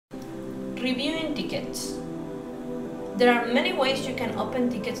Reviewing tickets. There are many ways you can open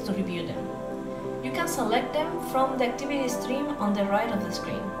tickets to review them. You can select them from the activity stream on the right of the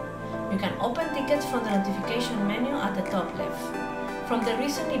screen. You can open tickets from the notification menu at the top left, from the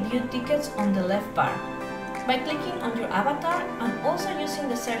recently viewed tickets on the left bar, by clicking on your avatar and also using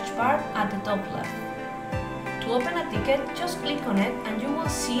the search bar at the top left. To open a ticket, just click on it and you will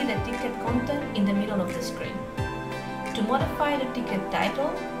see the ticket content in the middle of the screen. To modify the ticket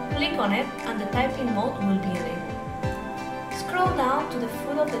title, click on it and the typing mode will be enabled. Scroll down to the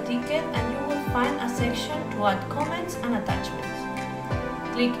foot of the ticket and you will find a section to add comments and attachments.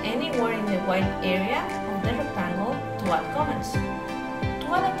 Click anywhere in the white area of the rectangle to add comments. To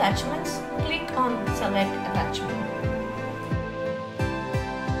add attachments, click on Select Attachment.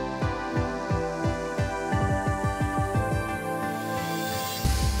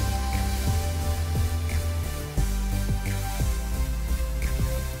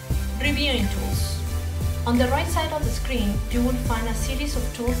 Reviewing tools. On the right side of the screen, you will find a series of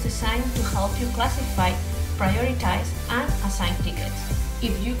tools designed to help you classify, prioritize, and assign tickets.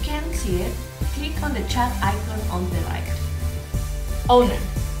 If you can't see it, click on the chat icon on the right. Owner.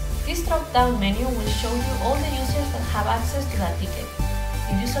 This drop-down menu will show you all the users that have access to that ticket.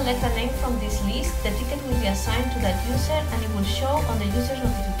 If you select a name from this list, the ticket will be assigned to that user and it will show on the user's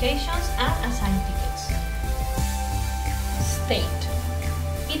notifications and assign tickets. State.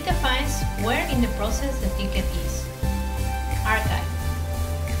 It defines where in the process the ticket is. Archive.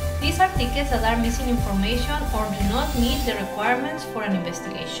 These are tickets that are missing information or do not meet the requirements for an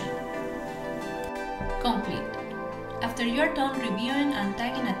investigation. Complete. After you are done reviewing and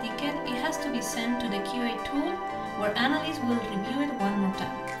tagging a ticket, it has to be sent to the QA tool where analysts will review it one more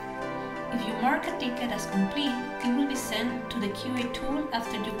time. If you mark a ticket as complete, it will be sent to the QA tool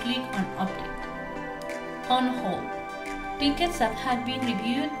after you click on Update. On hold. Tickets that had been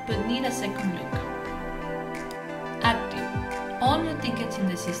reviewed but need a second look. Active. All new tickets in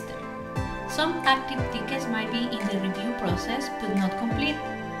the system. Some active tickets might be in the review process but not complete,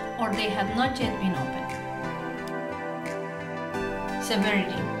 or they have not yet been opened.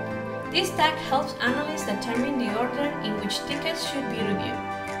 Severity. This tag helps analysts determine the order in which tickets should be reviewed.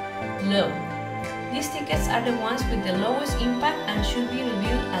 Low. These tickets are the ones with the lowest impact and should be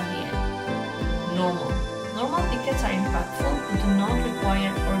reviewed at the end. Normal. Normal tickets are impactful but do not require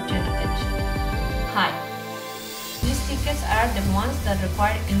urgent attention. High. These tickets are the ones that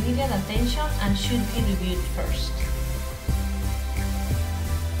require immediate attention and should be reviewed first.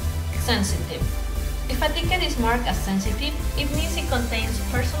 Sensitive. If a ticket is marked as sensitive, it means it contains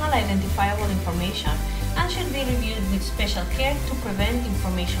personal identifiable information and should be reviewed with special care to prevent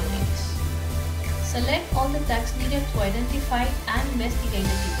information leaks. Select all the tags needed to identify and investigate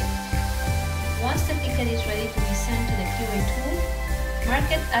the ticket. Once the ticket is ready to be sent to the QA tool, mark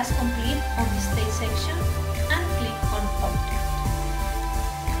it as complete on the State section and click on Update.